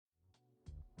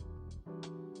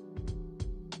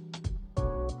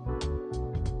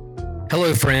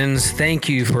Hello, friends. Thank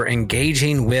you for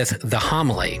engaging with The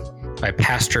Homily by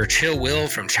Pastor Chill Will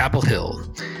from Chapel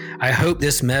Hill. I hope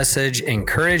this message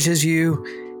encourages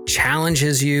you,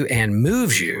 challenges you, and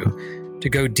moves you to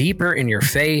go deeper in your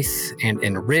faith and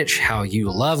enrich how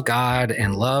you love God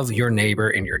and love your neighbor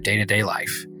in your day-to-day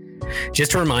life.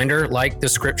 Just a reminder, like the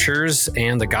scriptures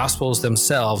and the gospels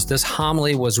themselves, this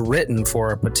homily was written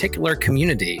for a particular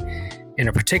community in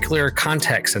a particular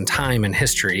context and time in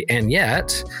history, and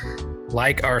yet,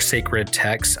 like our sacred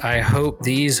texts, I hope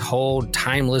these hold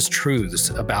timeless truths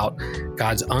about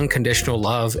God's unconditional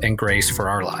love and grace for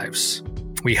our lives.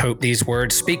 We hope these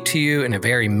words speak to you in a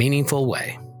very meaningful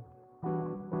way.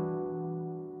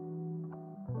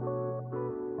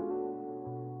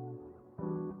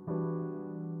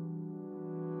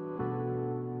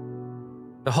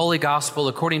 The Holy Gospel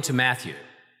according to Matthew.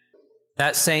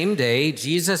 That same day,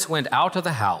 Jesus went out of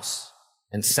the house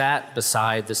and sat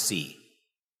beside the sea.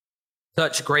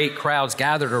 Such great crowds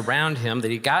gathered around him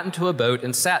that he got into a boat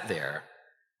and sat there,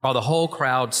 while the whole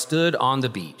crowd stood on the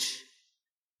beach.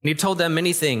 And he told them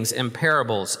many things in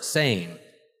parables, saying,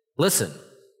 "Listen,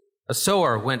 a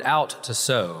sower went out to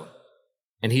sow,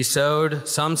 and he sowed.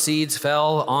 Some seeds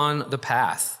fell on the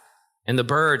path, and the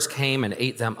birds came and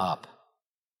ate them up.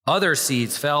 Other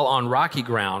seeds fell on rocky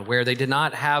ground where they did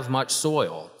not have much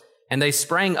soil, and they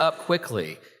sprang up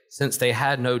quickly, since they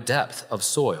had no depth of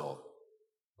soil.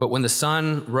 But when the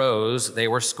sun rose, they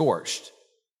were scorched,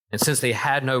 and since they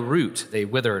had no root, they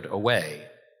withered away.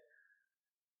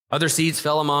 Other seeds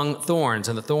fell among thorns,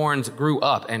 and the thorns grew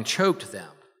up and choked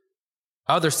them.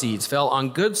 Other seeds fell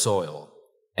on good soil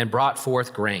and brought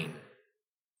forth grain,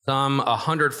 some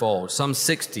 100-fold, some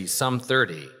 60, some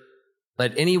 30.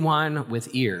 Let anyone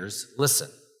with ears listen.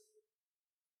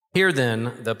 Hear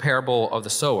then the parable of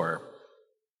the sower.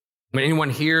 When anyone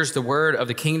hears the word of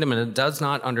the kingdom and does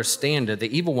not understand it,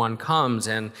 the evil one comes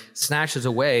and snatches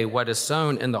away what is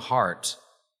sown in the heart.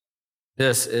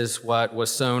 This is what was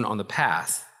sown on the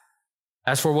path.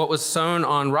 As for what was sown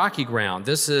on rocky ground,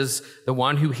 this is the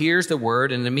one who hears the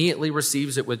word and immediately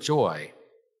receives it with joy.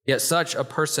 Yet such a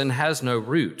person has no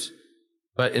root,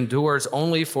 but endures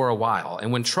only for a while.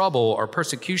 And when trouble or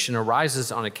persecution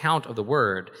arises on account of the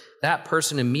word, that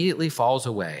person immediately falls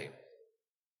away.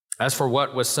 As for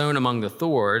what was sown among the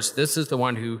thorns, this is the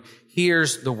one who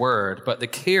hears the word, but the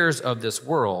cares of this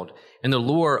world and the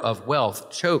lure of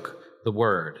wealth choke the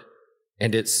word,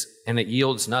 and it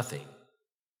yields nothing.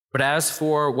 But as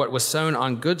for what was sown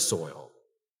on good soil,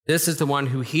 this is the one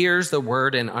who hears the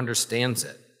word and understands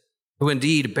it, who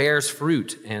indeed bears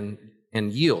fruit and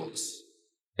yields,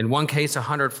 in one case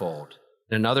 100-fold,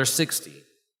 in another 60,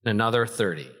 in another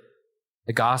 30.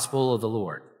 The gospel of the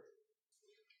Lord.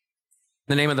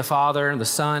 In the name of the Father, and the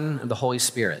Son, and the Holy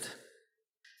Spirit.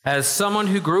 As someone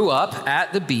who grew up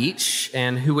at the beach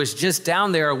and who was just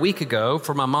down there a week ago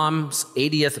for my mom's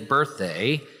 80th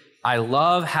birthday, I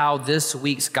love how this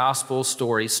week's gospel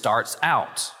story starts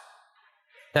out.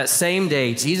 That same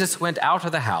day, Jesus went out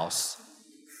of the house,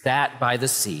 sat by the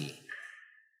sea.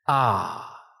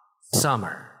 Ah,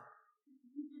 summer.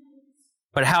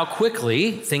 But how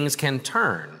quickly things can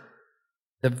turn.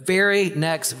 The very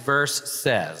next verse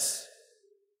says,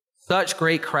 such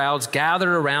great crowds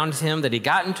gathered around him that he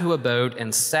got into a boat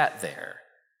and sat there,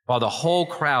 while the whole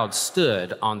crowd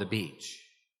stood on the beach.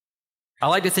 I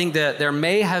like to think that there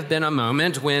may have been a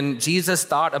moment when Jesus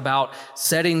thought about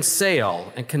setting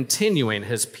sail and continuing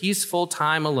his peaceful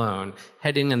time alone,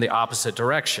 heading in the opposite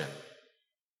direction.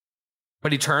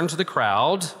 But he turned to the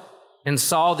crowd and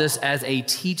saw this as a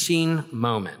teaching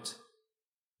moment,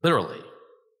 literally,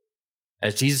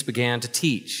 as Jesus began to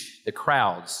teach the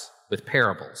crowds with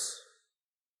parables.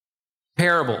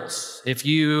 Parables. If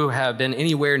you have been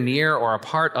anywhere near or a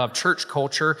part of church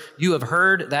culture, you have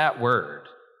heard that word.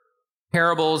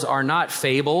 Parables are not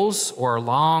fables or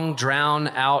long,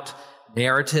 drawn-out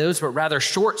narratives, but rather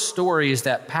short stories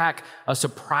that pack a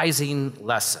surprising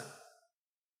lesson.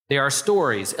 They are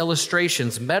stories,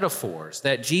 illustrations, metaphors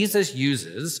that Jesus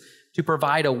uses to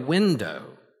provide a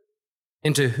window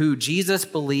into who Jesus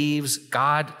believes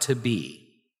God to be,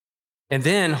 and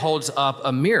then holds up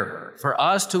a mirror for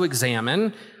us to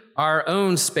examine our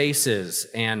own spaces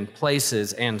and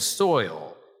places and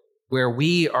soil where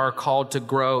we are called to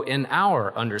grow in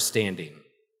our understanding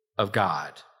of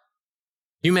God.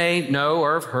 You may know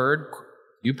or have heard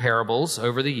a few parables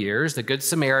over the years: the Good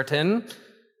Samaritan,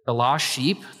 the lost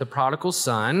sheep, the prodigal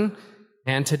son,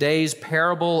 and today's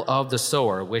parable of the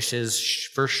sower, which is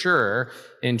for sure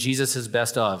in Jesus'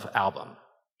 Best Of album.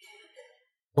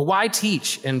 But why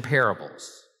teach in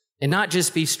parables and not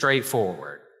just be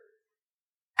straightforward?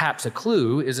 Perhaps a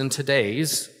clue is in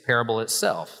today's parable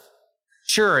itself.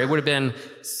 Sure, it would have been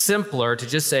simpler to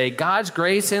just say God's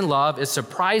grace and love is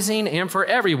surprising and for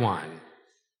everyone.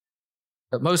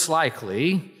 But most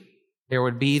likely, there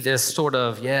would be this sort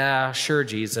of, yeah, sure,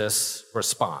 Jesus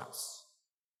response.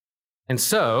 And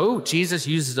so, Jesus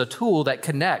uses a tool that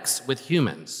connects with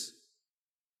humans.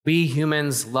 We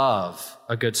humans love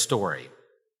a good story.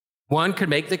 One could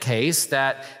make the case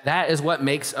that that is what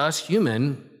makes us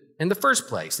human in the first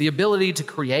place, the ability to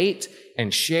create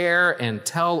and share and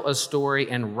tell a story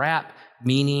and wrap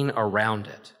meaning around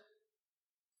it.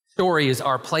 Stories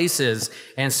are places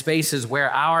and spaces where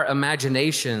our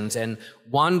imaginations and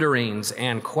wonderings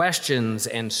and questions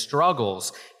and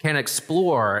struggles can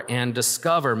explore and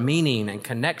discover meaning and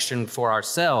connection for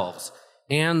ourselves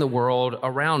and the world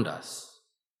around us.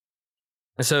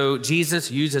 And so Jesus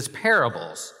uses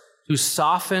parables to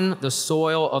soften the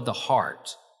soil of the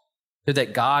heart so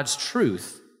that God's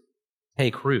truth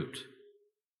take root.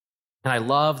 And I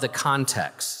love the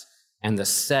context and the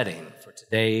setting for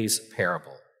today's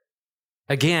parable.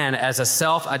 Again, as a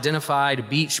self-identified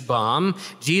beach bum,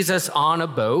 Jesus on a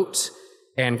boat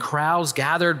and crowds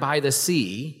gathered by the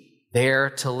sea there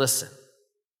to listen.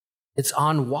 It's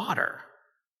on water.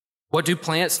 What do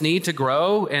plants need to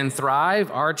grow and thrive?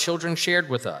 Our children shared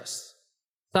with us.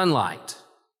 Sunlight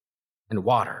and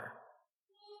water.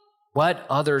 What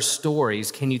other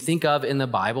stories can you think of in the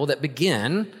Bible that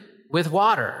begin with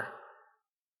water?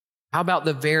 How about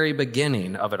the very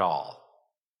beginning of it all?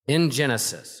 In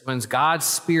Genesis, when God's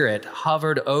Spirit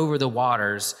hovered over the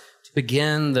waters to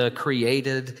begin the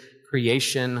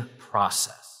creation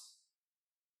process.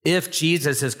 If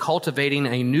Jesus is cultivating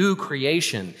a new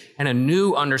creation and a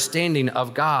new understanding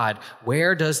of God,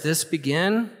 where does this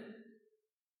begin?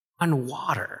 On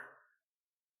water.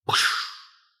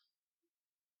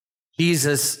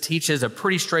 Jesus teaches a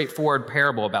pretty straightforward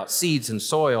parable about seeds and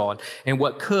soil and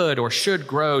what could or should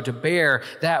grow to bear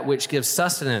that which gives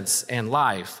sustenance and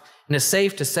life. And it's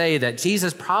safe to say that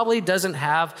Jesus probably doesn't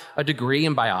have a degree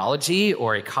in biology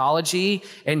or ecology,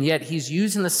 and yet he's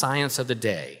using the science of the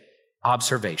day,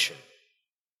 observation.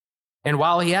 And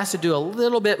while he has to do a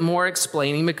little bit more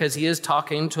explaining because he is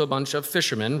talking to a bunch of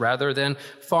fishermen rather than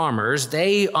farmers,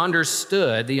 they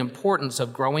understood the importance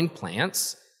of growing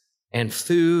plants and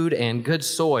food and good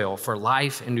soil for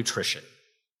life and nutrition.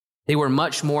 They were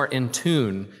much more in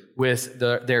tune with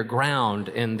their ground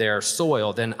and their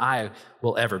soil than I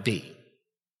will ever be.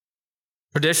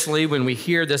 Traditionally, when we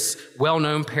hear this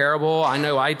well-known parable, I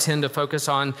know I tend to focus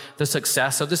on the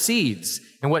success of the seeds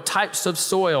and what types of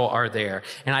soil are there.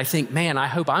 And I think, man, I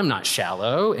hope I'm not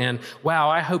shallow. And wow,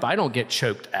 I hope I don't get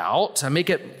choked out. I make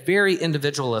it very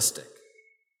individualistic.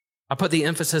 I put the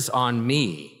emphasis on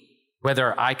me,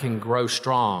 whether I can grow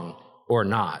strong or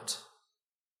not.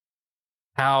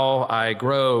 How I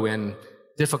grow in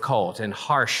difficult and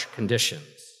harsh conditions.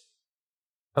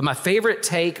 But my favorite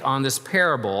take on this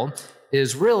parable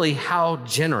is really how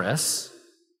generous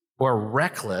or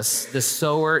reckless the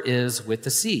sower is with the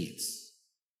seeds.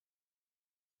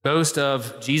 Most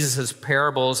of Jesus'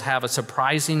 parables have a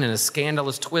surprising and a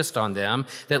scandalous twist on them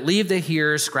that leave the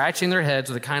hearers scratching their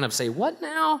heads with a kind of say, what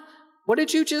now? What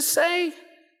did you just say?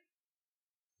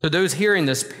 So those hearing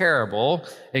this parable,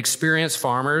 experienced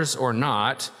farmers or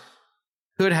not,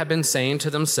 could have been saying to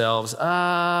themselves,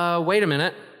 wait a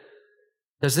minute.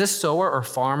 Does this sower or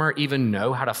farmer even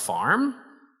know how to farm?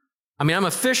 I mean, I'm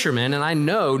a fisherman and I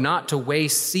know not to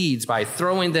waste seeds by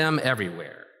throwing them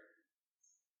everywhere.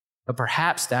 But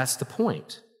perhaps that's the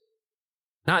point.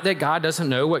 Not that God doesn't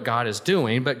know what God is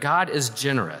doing, but God is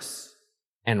generous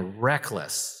and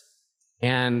reckless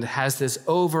and has this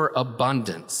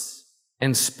overabundance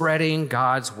and spreading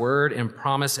God's word and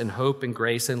promise and hope and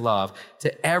grace and love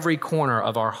to every corner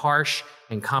of our harsh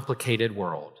and complicated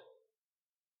world.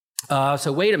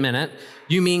 So wait a minute,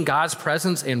 you mean God's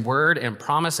presence and word and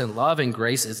promise and love and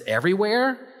grace is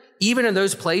everywhere? Even in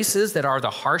those places that are the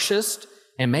harshest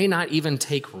and may not even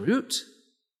take root?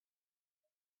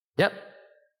 Yep.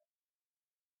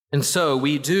 And so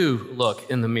we do look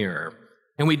in the mirror.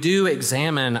 And we do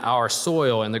examine our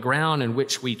soil and the ground in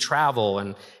which we travel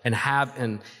and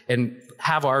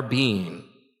have our being.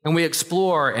 And we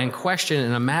explore and question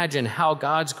and imagine how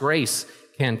God's grace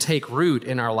can take root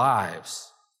in our lives.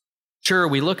 Sure,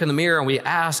 we look in the mirror and we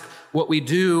ask what we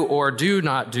do or do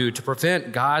not do to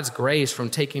prevent God's grace from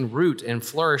taking root and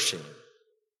flourishing.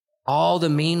 All the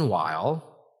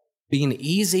meanwhile, being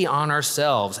easy on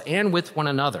ourselves and with one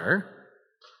another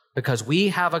because we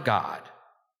have a God,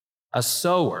 a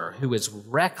sower who is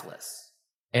reckless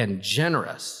and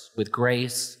generous with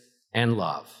grace and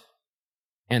love.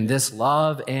 And this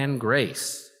love and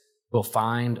grace will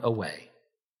find a way.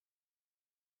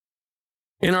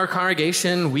 In our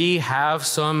congregation, we have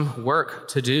some work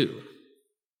to do.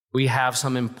 We have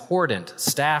some important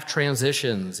staff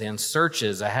transitions and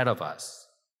searches ahead of us.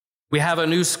 We have a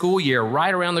new school year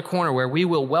right around the corner where we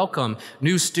will welcome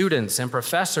new students and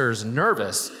professors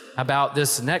nervous about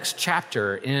this next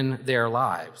chapter in their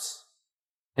lives.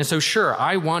 And so, sure,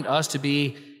 I want us to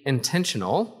be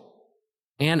intentional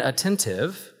and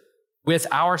attentive with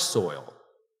our soil,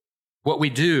 what we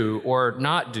do or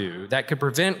not do that could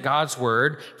prevent God's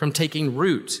word from taking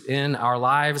root in our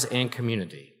lives and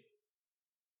community.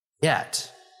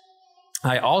 Yet,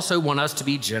 I also want us to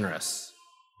be generous,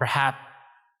 perhaps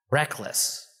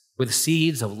reckless, with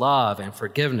seeds of love and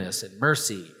forgiveness and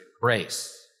mercy and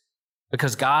grace,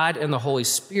 because God and the Holy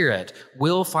Spirit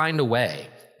will find a way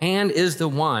and is the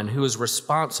one who is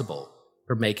responsible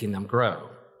for making them grow.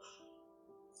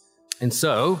 And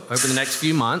so, over the next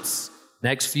few months,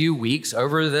 next few weeks,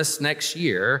 over this next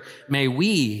year, may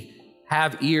we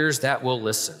have ears that will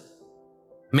listen.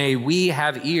 May we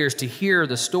have ears to hear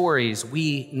the stories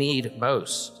we need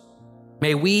most.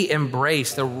 May we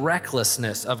embrace the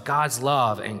recklessness of God's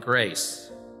love and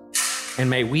grace. And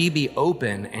may we be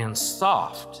open and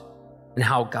soft in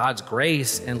how God's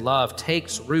grace and love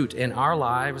takes root in our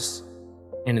lives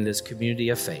and in this community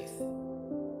of faith.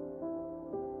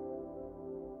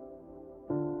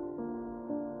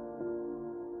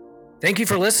 Thank you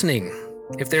for listening.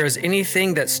 If there is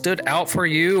anything that stood out for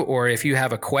you, or if you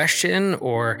have a question,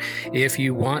 or if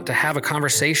you want to have a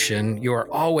conversation, you are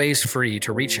always free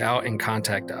to reach out and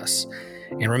contact us.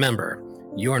 And remember,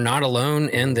 you are not alone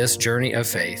in this journey of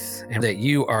faith, and that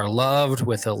you are loved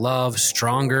with a love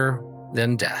stronger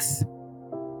than death.